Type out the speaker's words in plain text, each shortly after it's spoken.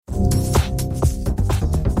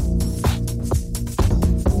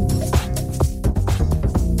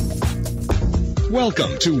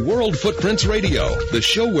Welcome to World Footprints Radio, the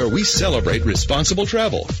show where we celebrate responsible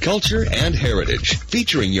travel, culture, and heritage.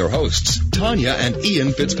 Featuring your hosts, Tanya and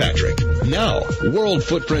Ian Fitzpatrick. Now, World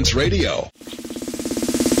Footprints Radio.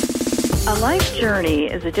 A life journey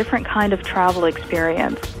is a different kind of travel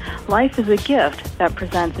experience. Life is a gift that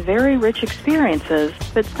presents very rich experiences,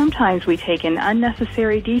 but sometimes we take an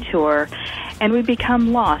unnecessary detour and we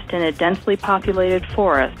become lost in a densely populated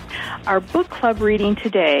forest. Our book club reading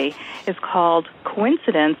today is called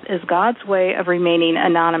Coincidence is God's Way of Remaining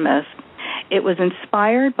Anonymous. It was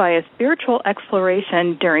inspired by a spiritual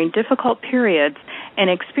exploration during difficult periods and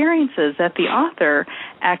experiences that the author,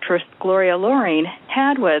 actress Gloria Loring,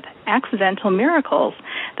 had with accidental miracles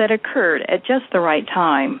that occurred at just the right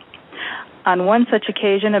time. On one such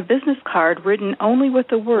occasion, a business card written only with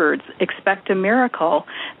the words, "Expect a miracle,"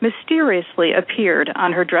 mysteriously appeared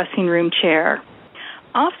on her dressing room chair.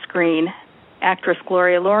 Off-screen, actress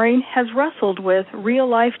Gloria Loring has wrestled with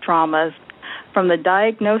real-life dramas, from the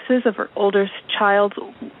diagnosis of her oldest child's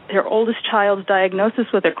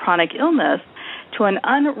diagnosis with a chronic illness to an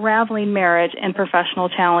unraveling marriage and professional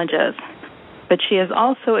challenges. But she has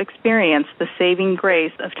also experienced the saving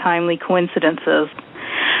grace of timely coincidences.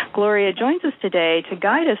 Gloria joins us today to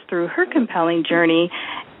guide us through her compelling journey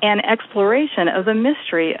and exploration of the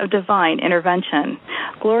mystery of divine intervention.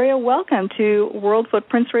 Gloria, welcome to World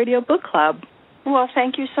Footprints Radio Book Club. Well,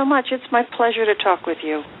 thank you so much. It's my pleasure to talk with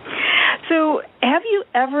you. So, have you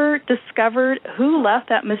ever discovered who left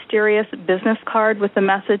that mysterious business card with the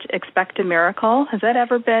message, "Expect a miracle"? Has that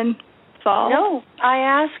ever been solved? No. I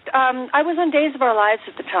asked, I was on Days of Our Lives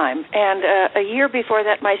at the time, and a year before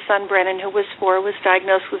that, my son, Brennan, who was 4, was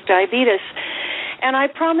diagnosed with diabetes. And I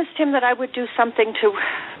promised him that I would do something to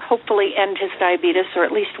hopefully end his diabetes, or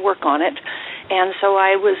at least work on it. And so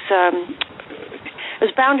I was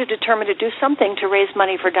bound and determined to do something to raise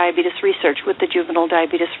money for diabetes research with the Juvenile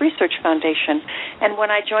Diabetes Research Foundation. And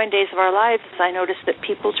when I joined Days of Our Lives, I noticed that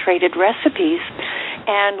people traded recipes.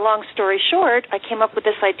 And long story short, I came up with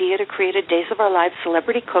this idea to create a Days of Our Lives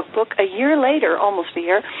celebrity cookbook. A year later, almost a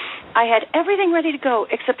year, I had everything ready to go,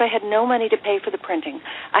 except I had no money to pay for the printing.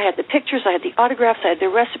 I had the pictures, I had the autographs, I had the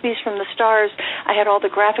recipes from the stars, I had all the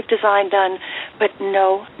graphic design done, but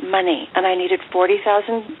no money. And I needed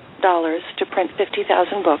 $40,000 to print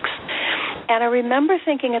 50,000 books. And I remember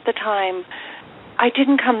thinking at the time, I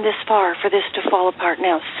didn't come this far for this to fall apart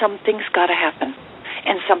now. Something's got to happen.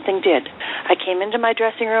 And something did. I came into my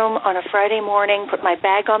dressing room on a Friday morning, put my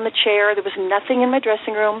bag on the chair. There was nothing in my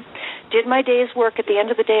dressing room. Did my day's work. At the end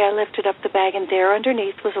of the day, I lifted up the bag, and there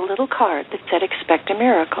underneath was a little card that said, "Expect a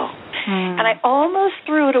miracle." And I almost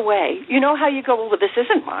threw it away. You know how you go, well, this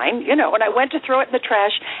isn't mine, and I went to throw it in the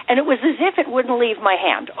trash, and it was as if it wouldn't leave my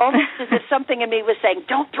hand, almost as if something in me was saying,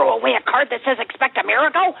 don't throw away a card that says, "Expect a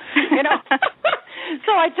miracle,"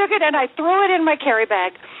 So I took it, and I threw it in my carry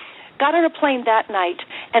bag. Got on a plane that night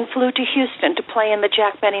and flew to Houston to play in the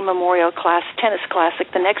Jack Benny Memorial Tennis Classic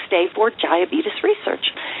the next day for diabetes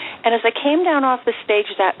research. And as I came down off the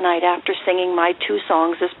stage that night after singing my 2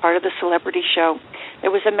 songs as part of the celebrity show, there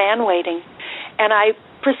was a man waiting. And I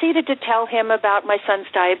proceeded to tell him about my son's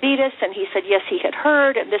diabetes, and he said, yes, he had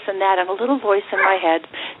heard, and this and that, and a little voice in my head.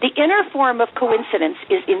 The inner form of coincidence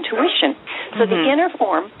is intuition. So the inner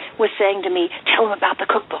form was saying to me, tell him about the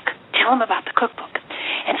cookbook. Tell him about the cookbook.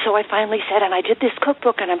 And so I finally said, and I did this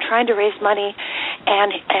cookbook, and I'm trying to raise money,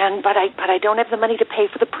 but I don't have the money to pay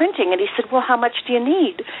for the printing. And he said, well, how much do you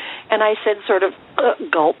need? And I said, sort of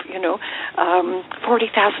gulp,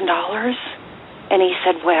 $40,000. And he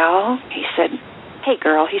said, hey,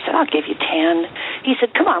 girl, he said, I'll give you 10. He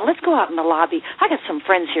said, come on, let's go out in the lobby. I got some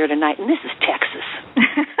friends here tonight, and this is Texas.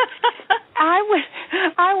 I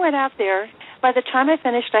went out there. By the time I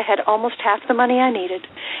finished, I had almost half the money I needed.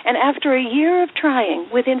 And after a year of trying,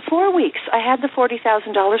 within 4 weeks, I had the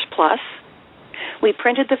 $40,000 plus. We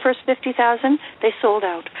printed the first 50,000, they sold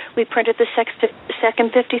out. We printed the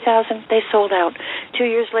second 50,000, they sold out. 2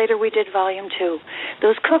 years later, we did volume 2.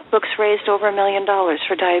 Those cookbooks raised over $1 million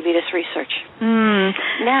for diabetes research.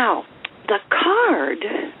 Now, the card,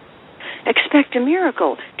 Expect a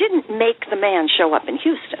Miracle, didn't make the man show up in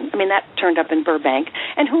Houston. I mean, that turned up in Burbank.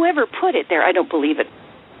 And whoever put it there, I don't believe it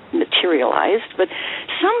materialized, but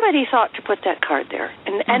somebody thought to put that card there.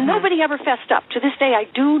 And nobody ever fessed up. To this day, I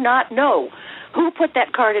do not know who put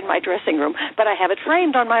that card in my dressing room, but I have it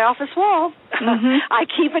framed on my office wall. I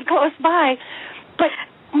keep it close by. But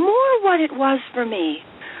more what it was for me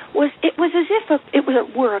was it was as if it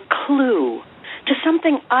were a clue to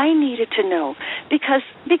something I needed to know. Because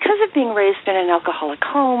of being raised in an alcoholic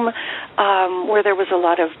home, where there was a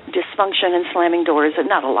lot of dysfunction and slamming doors, and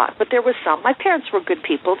not a lot, but there was some. My parents were good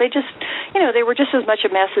people. They just, they were just as much a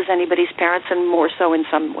mess as anybody's parents, and more so in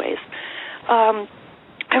some ways.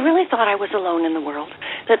 I really thought I was alone in the world,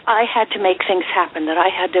 that I had to make things happen, that I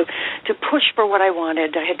had to push for what I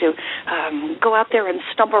wanted. I had to go out there and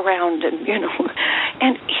stump around, and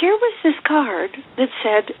And here was this card that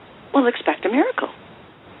said, well, expect a miracle.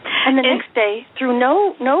 And the next day, through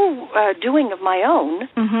no doing of my own,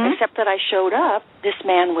 except that I showed up, this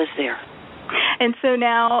man was there. And so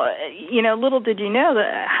now, little did you know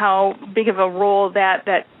how big of a role that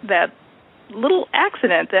little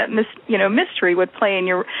accident, that mystery would play in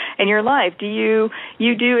your life. Do you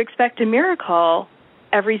do expect a miracle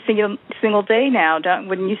every single day now?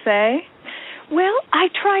 Wouldn't you say? Well, I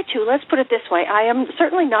try to. Let's put it this way. I am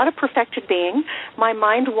certainly not a perfected being. My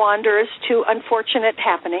mind wanders to unfortunate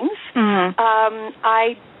happenings.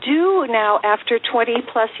 I do now, after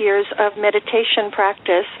 20-plus years of meditation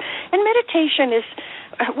practice, and meditation is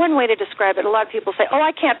one way to describe it. A lot of people say,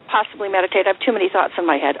 I can't possibly meditate. I have too many thoughts in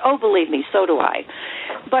my head. Oh, believe me, so do I.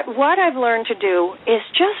 But what I've learned to do is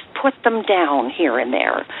just put them down here and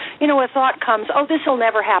there. A thought comes, this will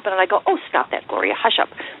never happen. And I go, stop that, Gloria. Hush up.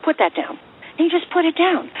 Put that down. And you just put it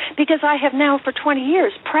down. Because I have now, for 20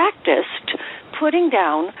 years, practiced putting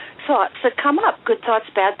down thoughts that come up. Good thoughts,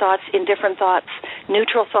 bad thoughts, indifferent thoughts,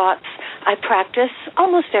 neutral thoughts. I practice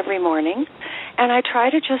almost every morning. And I try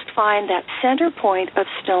to just find that center point of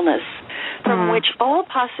stillness from which all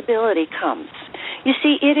possibility comes. You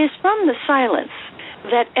see, it is from the silence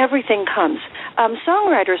that everything comes.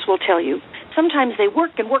 Songwriters will tell you, sometimes they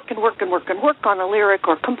work and work and work and work and work on a lyric,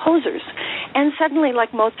 or composers. And suddenly,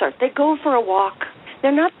 like Mozart, they go for a walk.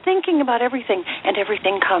 They're not thinking about everything, and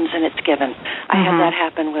everything comes and it's given. I had that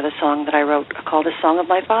happen with a song that I wrote called A Song of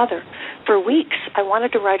My Father. For weeks, I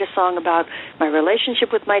wanted to write a song about my relationship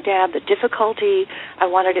with my dad, the difficulty. I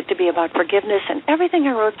wanted it to be about forgiveness, and everything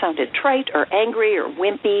I wrote sounded trite or angry or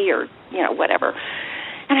wimpy or, whatever.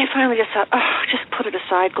 And I finally just thought, just put it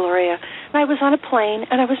aside, Gloria. And I was on a plane,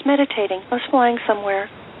 and I was meditating. I was flying somewhere.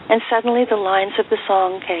 And suddenly the lines of the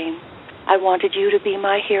song came. I wanted you to be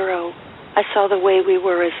my hero. I saw the way we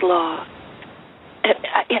were as law.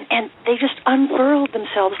 And they just unfurled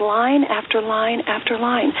themselves line after line after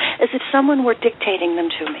line, as if someone were dictating them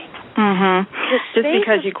to me. Just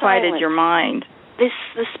because you quieted your mind. The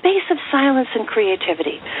space of silence and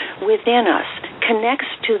creativity within us connects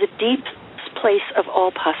to the deep place of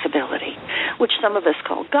all possibility, which some of us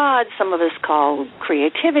call God, some of us call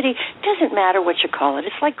creativity. It doesn't matter what you call it.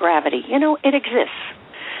 It's like gravity. It exists.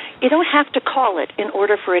 You don't have to call it in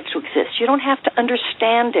order for it to exist. You don't have to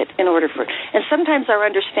understand it in order for it. And sometimes our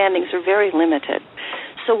understandings are very limited.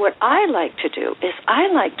 So what I like to do is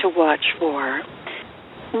I like to watch for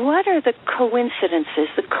what are the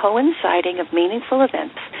coincidences, the coinciding of meaningful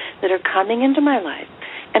events that are coming into my life,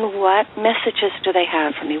 and what messages do they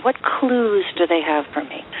have for me? What clues do they have for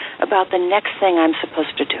me about the next thing I'm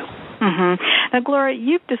supposed to do? Now, Gloria,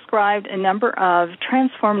 you've described a number of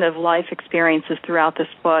transformative life experiences throughout this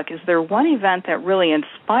book. Is there one event that really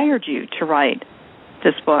inspired you to write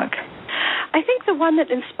this book? I think the one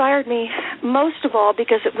that inspired me most of all,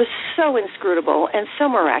 because it was so inscrutable and so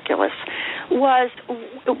miraculous, was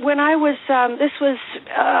when I was, this was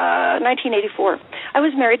 1984. I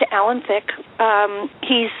was married to Alan Thicke.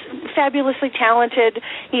 He's fabulously talented.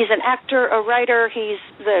 He's an actor, a writer. He's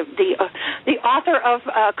the author of,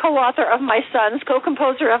 co-author of my sons,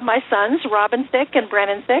 co-composer of my sons, Robin Thicke and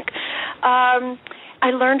Brennan Thicke.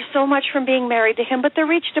 I learned so much from being married to him, but there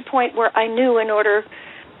reached a point where I knew in order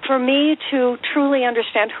for me to truly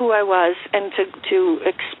understand who I was and to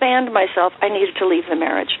expand myself, I needed to leave the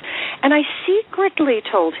marriage. And I secretly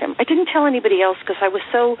told him, I didn't tell anybody else because I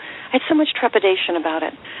had so much trepidation about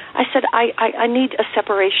it. I said, I need a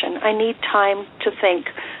separation. I need time to think.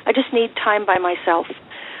 I just need time by myself.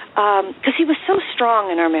 Because he was so strong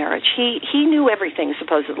in our marriage. He knew everything,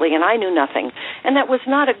 supposedly, and I knew nothing. And that was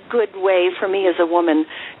not a good way for me as a woman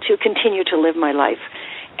to continue to live my life.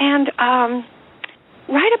 And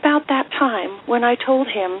right about that time, when I told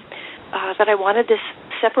him that I wanted this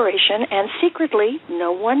separation, and secretly,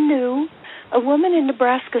 no one knew, a woman in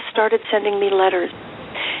Nebraska started sending me letters.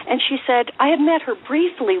 And she said, I had met her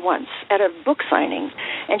briefly once at a book signing,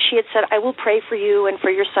 and she had said, I will pray for you and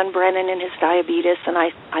for your son Brennan and his diabetes. And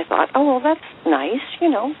I thought, oh, well, that's nice,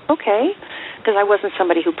 okay, because I wasn't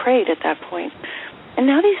somebody who prayed at that point. And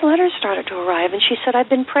now these letters started to arrive, and she said, I've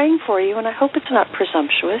been praying for you, and I hope it's not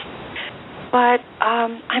presumptuous, but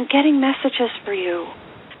I'm getting messages for you,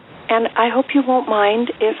 and I hope you won't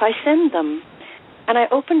mind if I send them. And I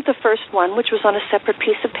opened the first one, which was on a separate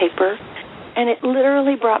piece of paper, and it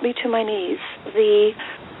literally brought me to my knees. The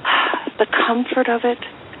comfort of it,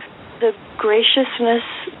 the graciousness,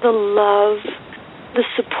 the love, the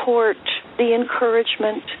support, the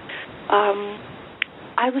encouragement.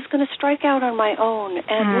 I was going to strike out on my own,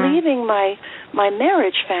 and leaving my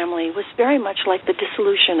marriage family was very much like the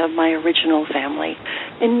dissolution of my original family,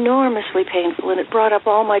 enormously painful, and it brought up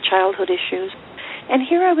all my childhood issues. And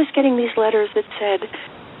here I was getting these letters that said,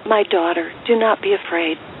 "My daughter, do not be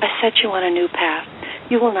afraid. I set you on a new path.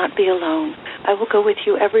 You will not be alone. I will go with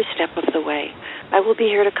you every step of the way. I will be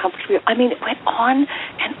here to comfort you." I mean, it went on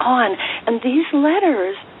and on. And these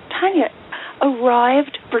letters, Tanya,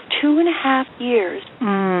 arrived for 2.5 years,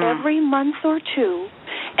 every month or two,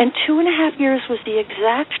 and 2.5 years was the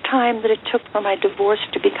exact time that it took for my divorce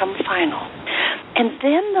to become final. And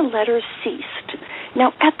then the letters ceased.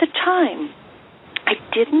 Now, at the time, I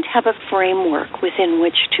didn't have a framework within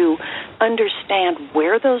which to understand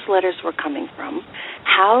where those letters were coming from,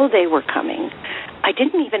 how they were coming. I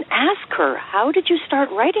didn't even ask her, "How did you start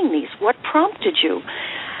writing these? What prompted you?"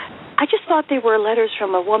 I just thought they were letters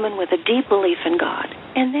from a woman with a deep belief in God.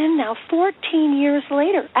 And then now, 14 years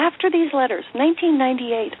later, after these letters,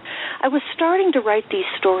 1998, I was starting to write these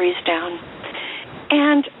stories down.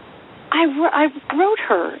 And I wrote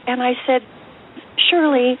her, and I said,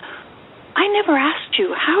 "Shirley, I never asked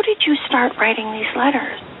you, how did you start writing these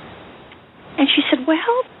letters?" And she said,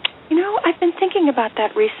 "Well, I've been thinking about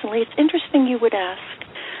that recently. It's interesting you would ask."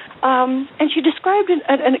 And she described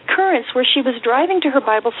an occurrence where she was driving to her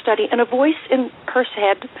Bible study, and a voice in her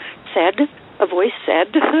head said,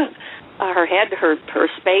 her head, her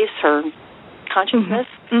space, her consciousness,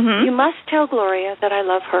 "You must tell Gloria that I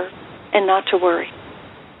love her and not to worry."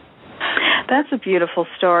 That's a beautiful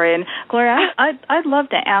story. And Gloria, I'd love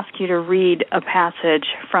to ask you to read a passage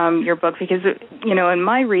from your book, because, in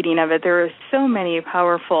my reading of it, there are so many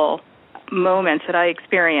powerful moments that I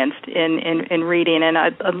experienced in reading, and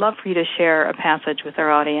I'd love for you to share a passage with our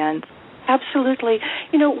audience. Absolutely.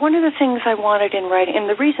 One of the things I wanted in writing, and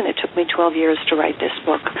the reason it took me 12 years to write this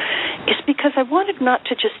book, is because I wanted not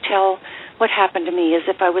to just tell what happened to me as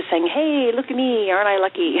if I was saying, "Hey, look at me, aren't I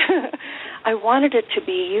lucky?" I wanted it to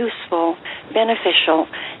be useful, beneficial,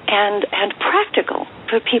 and practical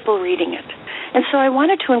for people reading it. And so I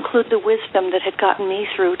wanted to include the wisdom that had gotten me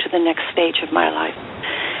through to the next stage of my life.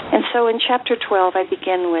 And so in Chapter 12, I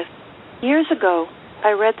begin with, "Years ago,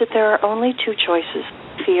 I read that there are only two choices,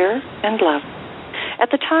 fear and love. At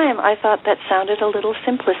the time, I thought that sounded a little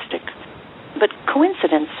simplistic, but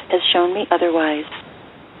coincidence has shown me otherwise.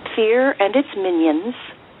 Fear and its minions,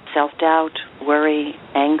 self-doubt, worry,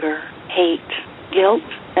 anger, hate, guilt,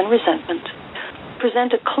 and resentment,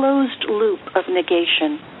 present a closed loop of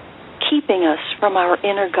negation, keeping us from our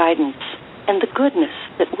inner guidance and the goodness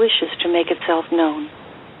that wishes to make itself known.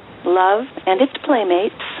 Love and its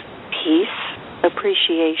playmates, peace,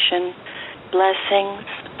 appreciation, blessings,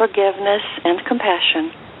 forgiveness, and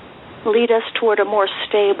compassion, lead us toward a more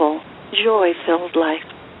stable, joy-filled life.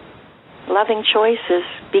 Loving choices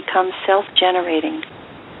become self-generating.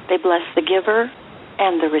 They bless the giver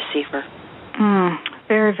and the receiver."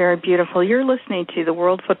 Very, very beautiful. You're listening to the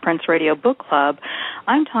World Footprints Radio Book Club.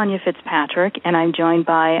 I'm Tanya Fitzpatrick, and I'm joined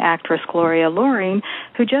by actress Gloria Loring,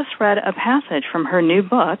 who just read a passage from her new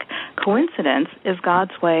book, Coincidence is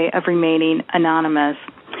God's Way of Remaining Anonymous.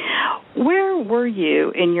 Where were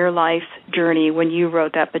you in your life's journey when you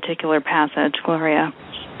wrote that particular passage, Gloria?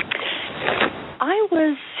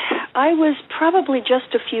 I was probably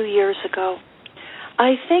just a few years ago.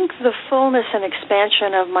 I think the fullness and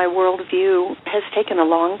expansion of my worldview has taken a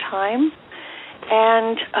long time,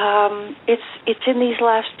 and it's in these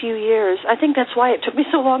last few years. I think that's why it took me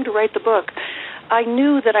so long to write the book. I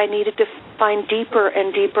knew that I needed to find deeper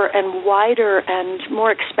and deeper and wider and more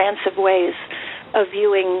expansive ways of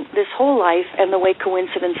viewing this whole life and the way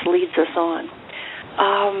coincidence leads us on.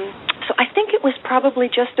 So I think it was probably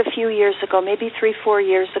just a few years ago, maybe 3-4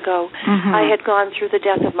 years ago, I had gone through the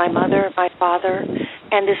death of my mother, my father,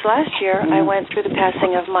 and this last year I went through the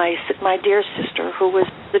passing of my dear sister, who was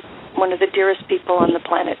one of the dearest people on the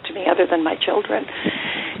planet to me, other than my children.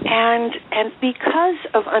 And because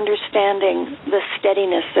of understanding the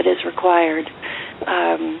steadiness that is required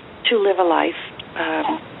to live a life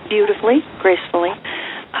beautifully, gracefully,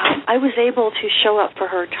 I was able to show up for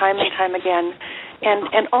her time and time again,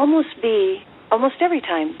 and almost every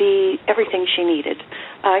time be everything she needed.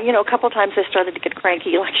 A couple of times I started to get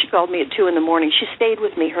cranky, like she called me at 2 in the morning. She stayed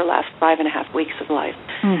with me her last 5.5 weeks of life.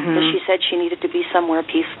 Mm-hmm. So she said she needed to be somewhere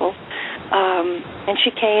peaceful. And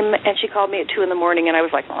she came and she called me at 2 in the morning, and I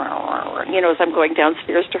was like, as I'm going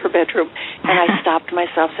downstairs to her bedroom. And I stopped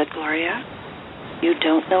myself, said, Gloria, you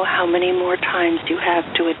don't know how many more times you have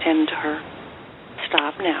to attend to her.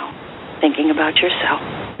 Stop now, thinking about yourself.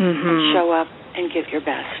 Mm-hmm. And show up and give your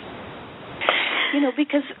best.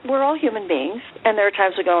 Because we're all human beings, and there are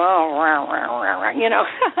times we go,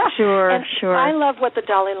 Sure, and sure. I love what the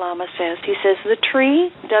Dalai Lama says. He says, the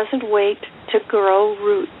tree doesn't wait to grow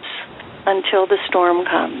roots until the storm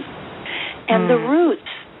comes. And the roots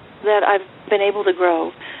that I've been able to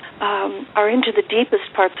grow are into the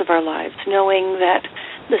deepest parts of our lives, knowing that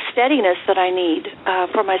the steadiness that I need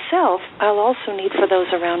for myself, I'll also need for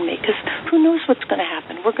those around me, because who knows what's going to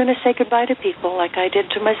happen. We're going to say goodbye to people like I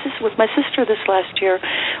did to with my sister this last year.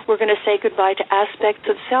 We're going to say goodbye to aspects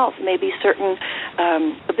of self, maybe certain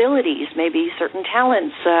abilities, maybe certain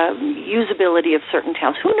talents, usability of certain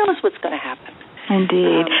talents. Who knows what's going to happen?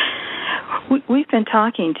 Indeed. We've been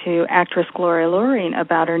talking to actress Gloria Loring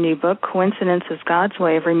about her new book, Coincidence is God's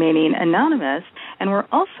Way of Remaining Anonymous, and we're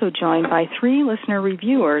also joined by 3 listener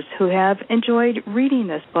reviewers who have enjoyed reading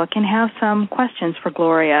this book and have some questions for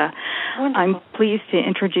Gloria. Wonderful. I'm pleased to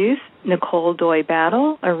introduce Nicole Doy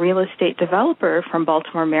Battle, a real estate developer from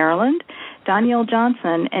Baltimore, Maryland, Danielle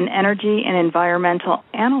Johnson, an energy and environmental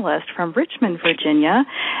analyst from Richmond, Virginia,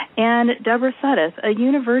 and Deborah Suddeth, a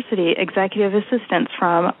university executive assistant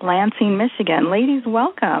from Lansing, Michigan. Ladies,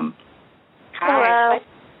 welcome. Hello.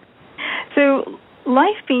 So,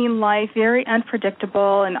 life being life, very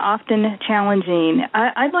unpredictable and often challenging.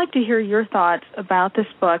 I'd like to hear your thoughts about this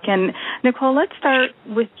book. And Nicole, let's start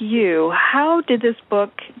with you. How did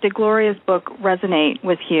Gloria's book resonate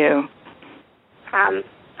with you?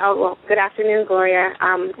 Good afternoon, Gloria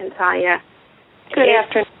and Tanya. Good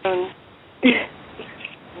afternoon.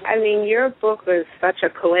 I mean, your book was such a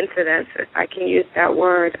coincidence, if I can use that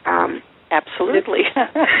word. Absolutely.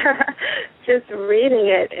 Just reading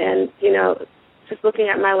it and, just looking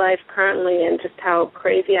at my life currently and just how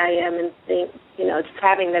crazy I am and just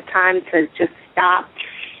having the time to just stop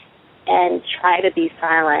and try to be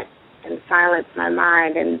silent and silence my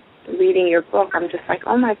mind. And reading your book, I'm just like,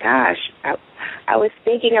 oh my gosh, I was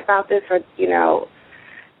thinking about this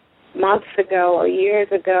months ago or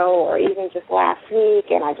years ago or even just last week,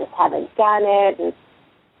 and I just haven't done it. And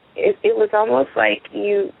it was almost like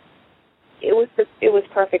it was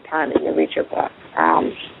perfect timing to read your book.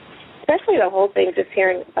 Especially the whole thing, just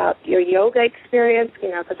hearing about your yoga experience,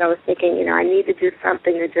 because I was thinking, I need to do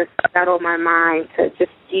something to just settle my mind, to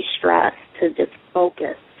just de-stress, to just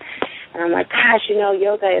focus. And I'm like, gosh,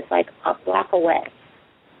 yoga is like a block away.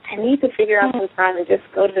 I need to figure out some time and just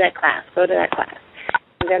go to that class.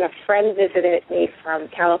 And then a friend visited me from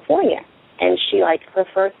California, and she, her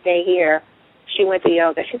first day here, she went to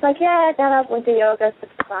yoga. She's like, yeah, I got up, went to yoga,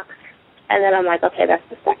 6 o'clock. And then I'm like, okay, that's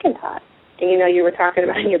the second time. And, you were talking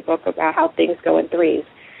about in your book about how things go in threes.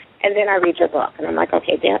 And then I read your book, and I'm like,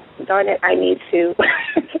 okay, darn it, I need to do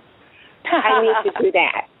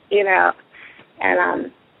that,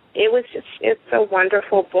 And it's a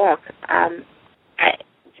wonderful book.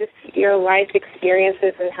 Just your life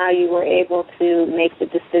experiences and how you were able to make the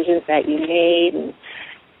decisions that you made. And,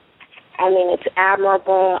 it's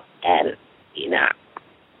admirable. And,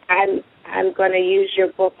 I'm going to use your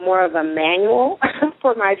book more of a manual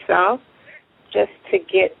for myself, just to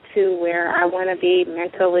get to where I want to be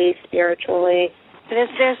mentally, spiritually.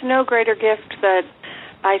 There's no greater gift that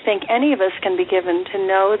I think any of us can be given to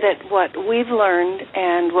know that what we've learned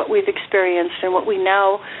and what we've experienced and what we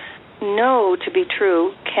now know to be true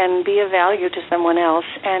can be of value to someone else.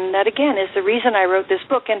 And that, again, is the reason I wrote this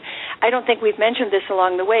book. And I don't think we've mentioned this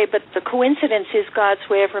along the way, but the coincidence is God's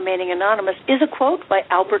way of remaining anonymous is a quote by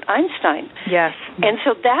Albert Einstein. Yes. And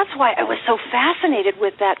so that's why I was so fascinated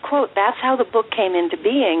with that quote. That's how the book came into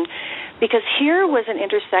being, because here was an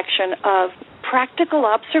intersection of practical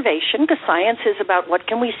observation, because science is about what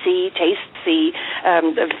can we see, taste, see,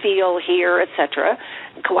 feel, hear, etc.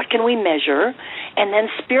 What can we measure? And then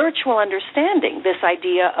spiritual understanding, this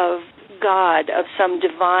idea of God, of some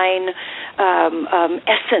divine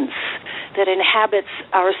essence that inhabits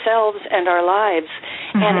ourselves and our lives.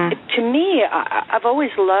 Mm-hmm. And to me, I've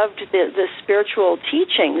always loved the spiritual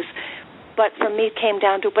teachings, but for me it came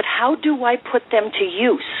down to, but how do I put them to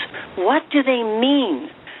use? What do they mean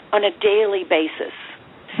on a daily basis?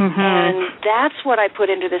 Mm-hmm. And that's what I put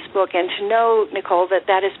into this book. And to know, Nicole, that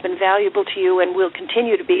has been valuable to you and will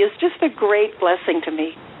continue to be is just a great blessing to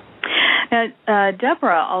me.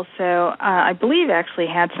 Deborah also, I believe, actually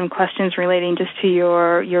had some questions relating just to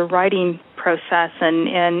your writing process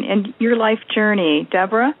and your life journey.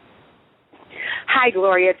 Deborah? Hi,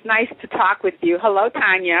 Gloria. It's nice to talk with you. Hello,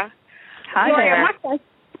 Tanya. Hi, Gloria, there.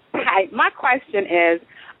 my question is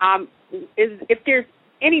if there's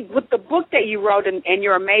any, with the book that you wrote and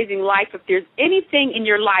your amazing life, if there's anything in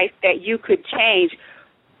your life that you could change,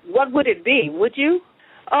 what would it be? Would you?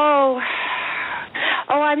 Oh,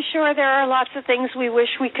 I'm sure there are lots of things we wish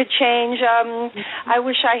we could change. I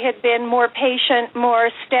wish I had been more patient, more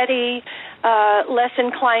steady, less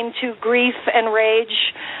inclined to grief and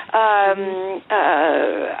rage. I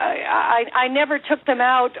never took them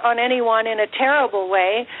out on anyone in a terrible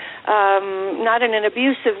way, not in an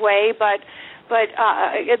abusive way, but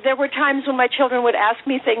there were times when my children would ask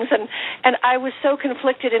me things, and I was so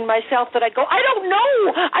conflicted in myself that I'd go, I don't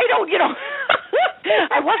know.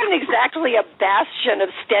 I wasn't exactly a bastion of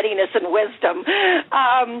steadiness and wisdom.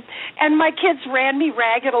 And my kids ran me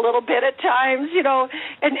ragged a little bit at times, and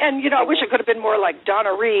I wish I could have been more like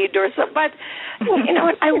Donna Reed or something. But,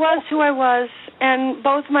 I was who I was, and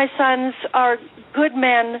both my sons are good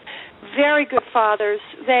men, very good fathers.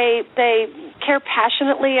 They care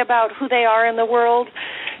passionately about who they are in the world.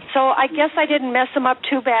 So I guess I didn't mess them up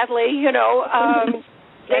too badly,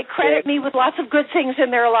 They credit me with lots of good things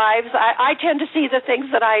in their lives. I tend to see the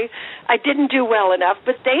things that I didn't do well enough,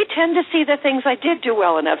 but they tend to see the things I did do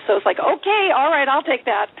well enough. So it's like, okay, all right, I'll take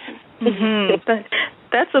that. Mm-hmm.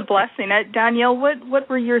 That's a blessing. Danielle, what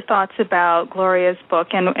were your thoughts about Gloria's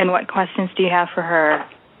book, and what questions do you have for her?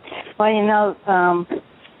 Well,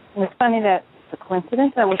 it's funny that it's a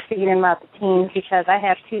coincidence I was figuring about the teens, because I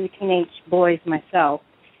have 2 teenage boys myself.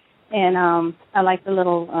 And I like the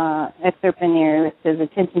little excerpt in there that says,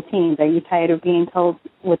 "Attention teens, are you tired of being told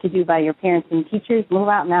what to do by your parents and teachers? Move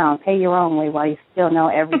out now and pay your own way while you still know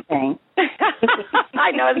everything."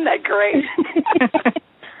 I know, isn't that great?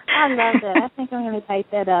 I love that. I think I'm going to type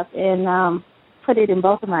that up and put it in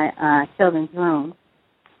both of my children's rooms.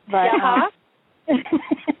 But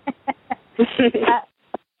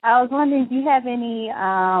I was wondering, do you have any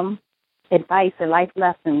advice or life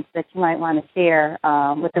lessons that you might want to share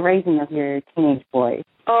with the raising of your teenage boys?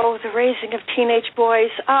 Oh, the raising of teenage boys.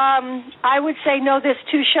 I would say, no, this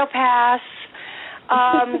too shall pass.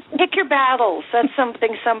 Pick your battles. That's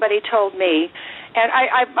something somebody told me. And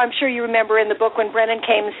I'm sure you remember in the book when Brennan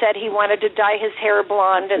came and said he wanted to dye his hair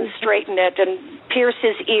blonde and straighten it and pierce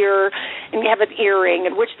his ear and have an earring,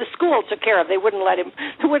 and which the school took care of. They wouldn't let him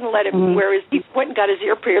wear his. He went and got his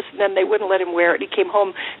ear pierced, and then they wouldn't let him wear it. He came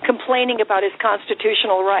home complaining about his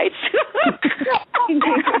constitutional rights.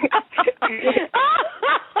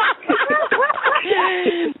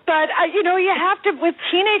 But you have to, with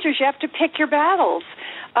teenagers, you have to pick your battles.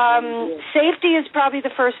 Safety is probably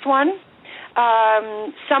the first one.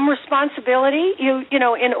 Some responsibility.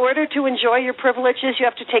 In order to enjoy your privileges, you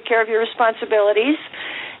have to take care of your responsibilities,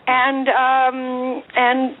 and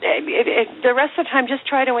the rest of the time, just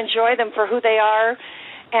try to enjoy them for who they are,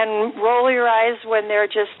 and roll your eyes when they're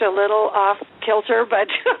just a little off kilter. But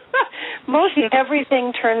most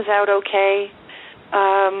everything turns out okay.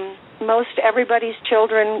 Most everybody's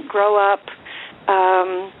children grow up.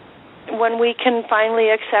 When we can finally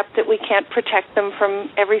accept that we can't protect them from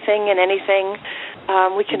everything and anything,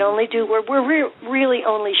 we can only do, we're really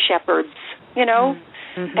only shepherds,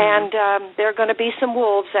 Mm-hmm. And there are going to be some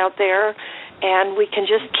wolves out there, and we can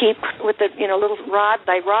just keep with the, little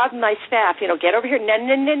thy rod and thy staff, get over here,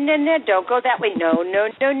 no, don't go that way, no,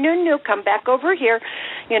 come back over here,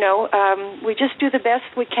 we just do the best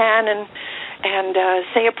we can and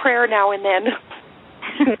say a prayer now and then.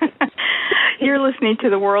 You're listening to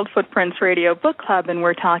the World Footprints Radio Book Club, and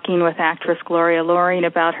we're talking with actress Gloria Loring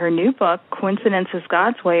about her new book, Coincidence is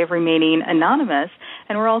God's Way of Remaining Anonymous.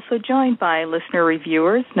 And we're also joined by listener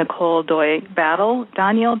reviewers Nicole Doig-Battle,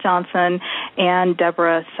 Danielle Johnson, and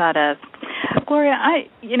Deborah Sadez. Gloria,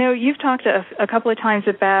 you've talked a couple of times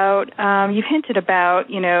about, you've hinted about,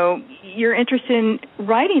 your interest in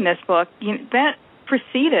writing this book. That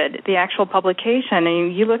preceded the actual publication,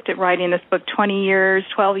 and you looked at writing this book 12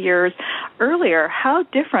 years earlier. How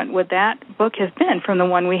different would that book have been from the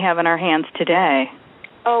one we have in our hands today?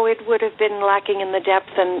 Oh, it would have been lacking in the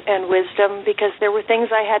depth and wisdom, because there were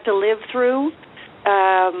things I had to live through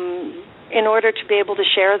in order to be able to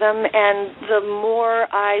share them. And the more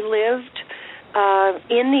I lived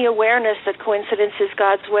in the awareness that coincidence is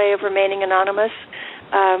God's way of remaining anonymous,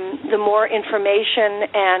 the more information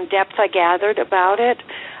and depth I gathered about it.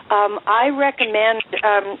 I recommend,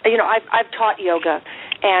 I've taught yoga,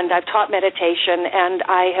 and I've taught meditation, and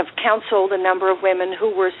I have counseled a number of women who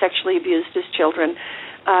were sexually abused as children.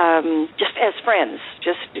 just as friends,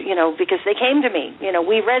 because they came to me.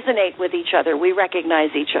 We resonate with each other. We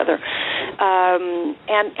recognize each other.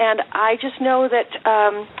 And I just know that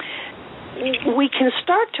we can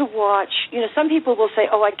start to watch. Some people will say,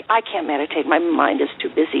 oh, I can't meditate. My mind is too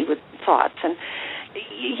busy with thoughts. And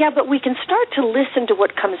yeah, but we can start to listen to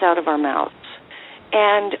what comes out of our mouths.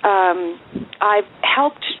 And I've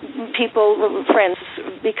helped people, friends,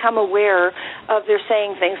 become aware of their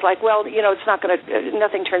saying things like, well, it's not going to,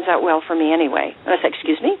 nothing turns out well for me anyway. And I say,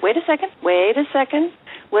 excuse me, wait a second.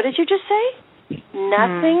 What did you just say?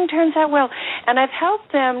 Nothing turns out well. And I've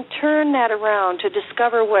helped them turn that around to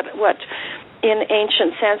discover what in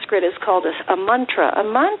ancient Sanskrit is called a mantra. A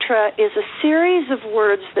mantra is a series of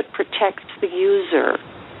words that protects the user.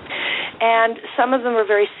 And some of them are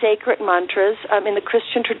very sacred mantras. In the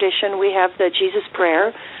Christian tradition, we have the Jesus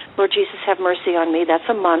prayer, Lord Jesus, have mercy on me. That's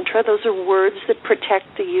a mantra. Those are words that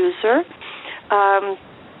protect the user.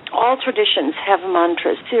 All traditions have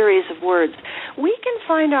mantras, series of words. We can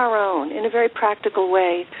find our own in a very practical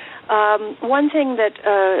way. One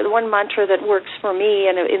mantra that works for me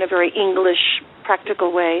in a very English,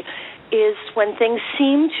 practical way is when things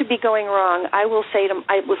seem to be going wrong, I will say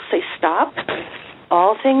stop.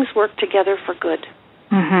 All things work together for good.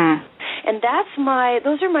 Mm-hmm. And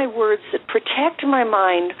those are my words that protect my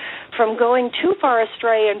mind from going too far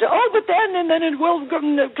astray into, but then it will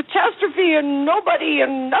catastrophe and nobody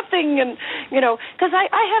and nothing, and, because I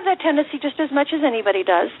have that tendency just as much as anybody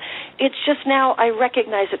does. It's just now I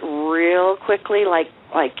recognize it real quickly, like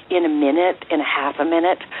in a minute, in a half a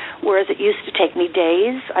minute, whereas it used to take me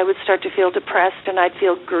days. I would start to feel depressed and I'd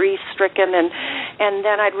feel grief-stricken, and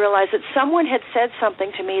then I'd realize that someone had said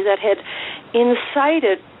something to me that had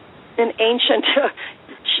incited an ancient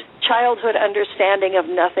childhood understanding of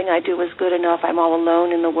nothing I do is good enough. I'm all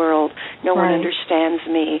alone in the world. No one understands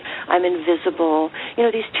me. I'm invisible.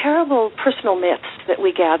 These terrible personal myths that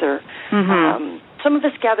we gather. Mm-hmm. Some of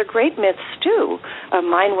us gather great myths, too.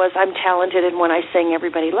 Mine was, I'm talented, and when I sing,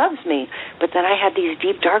 everybody loves me. But then I had these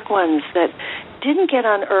deep, dark ones that didn't get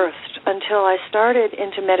unearthed until I started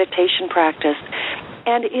into meditation practice.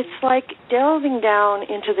 And it's like delving down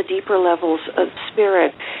into the deeper levels of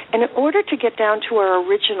spirit. And in order to get down to our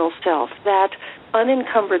original self, that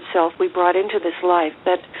unencumbered self we brought into this life,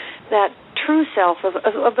 that true self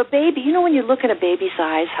of a baby, when you look in a baby's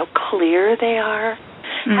eyes, how clear they are,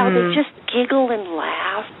 how they just giggle and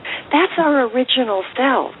laugh. That's our original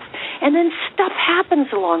self. And then stuff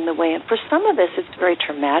happens along the way. And for some of us, it's very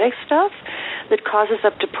traumatic stuff that causes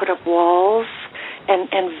us to put up walls and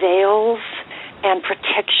veils and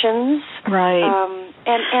protections. Right.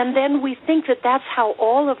 And then we think that that's how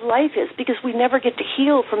all of life is, because we never get to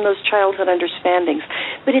heal from those childhood understandings.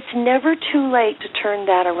 But it's never too late to turn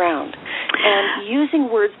that around. And using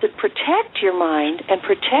words that protect your mind and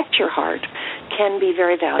protect your heart can be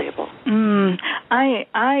very valuable.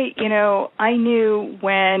 I knew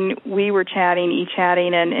when we were chatting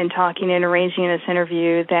and talking and arranging this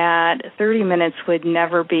interview that 30 minutes would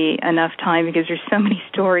never be enough time, because there's so many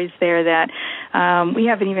stories there that we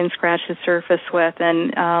haven't even scratched the surface with.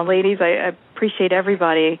 And ladies, I appreciate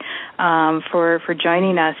everybody for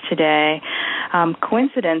joining us today.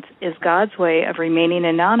 Coincidence is God's way of remaining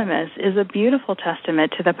anonymous is a beautiful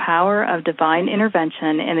testament to the power of divine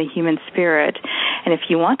intervention in the human spirit. And if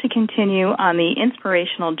you want to continue on the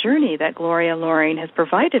inspirational journey that Gloria Loring has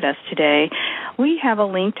provided us today, we have a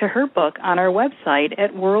link to her book on our website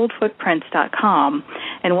at worldfootprints.com.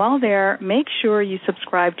 And while there, make sure you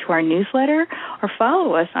subscribe to our newsletter or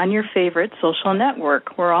follow us on your favorite social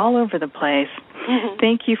network. We're all over the place. Mm-hmm.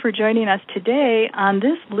 Thank you for joining us today on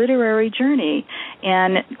this literary journey.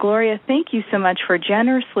 And Gloria, thank you so much for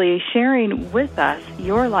generously sharing with us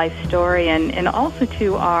your life story, and also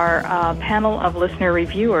to our panel of listener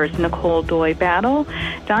reviewers, Nicole Doy-Battle,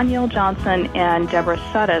 Danielle Johnson, and Deborah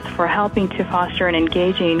Suddeth, for helping to foster an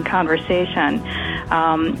engaging conversation.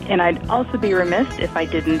 And I'd also be remiss if I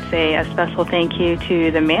didn't say a special thank you to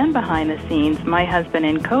the man behind the scenes, my husband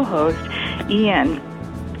and co-host, Ian.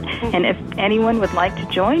 And if anyone would like to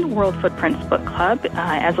join World Footprints Book Club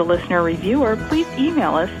as a listener reviewer, please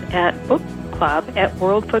email us at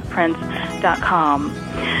bookclub@worldfootprints.com.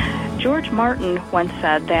 George Martin once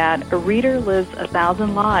said that a reader lives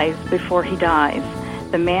 1,000 lives before he dies.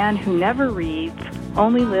 The man who never reads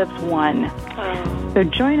only lives one. So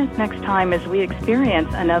join us next time as we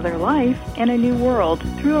experience another life and a new world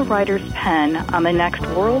through a writer's pen on the next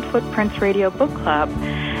World Footprints Radio Book Club.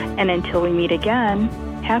 And until we meet again,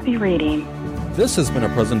 happy reading. This has been a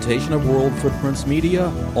presentation of World Footprints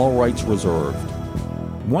Media, all rights reserved.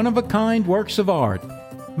 One-of-a-kind works of art,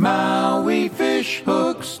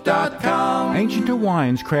 MauiFishHooks.com. Ancient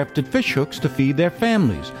Hawaiians crafted fish hooks to feed their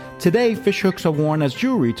families. Today, fish hooks are worn as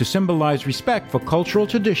jewelry to symbolize respect for cultural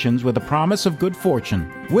traditions with a promise of good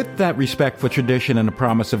fortune. With that respect for tradition and a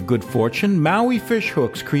promise of good fortune, Maui Fish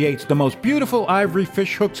Hooks creates the most beautiful ivory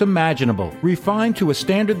fish hooks imaginable, refined to a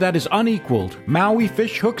standard that is unequaled.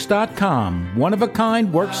 MauiFishHooks.com.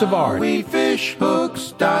 One-of-a-kind works of art.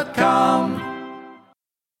 MauiFishHooks.com.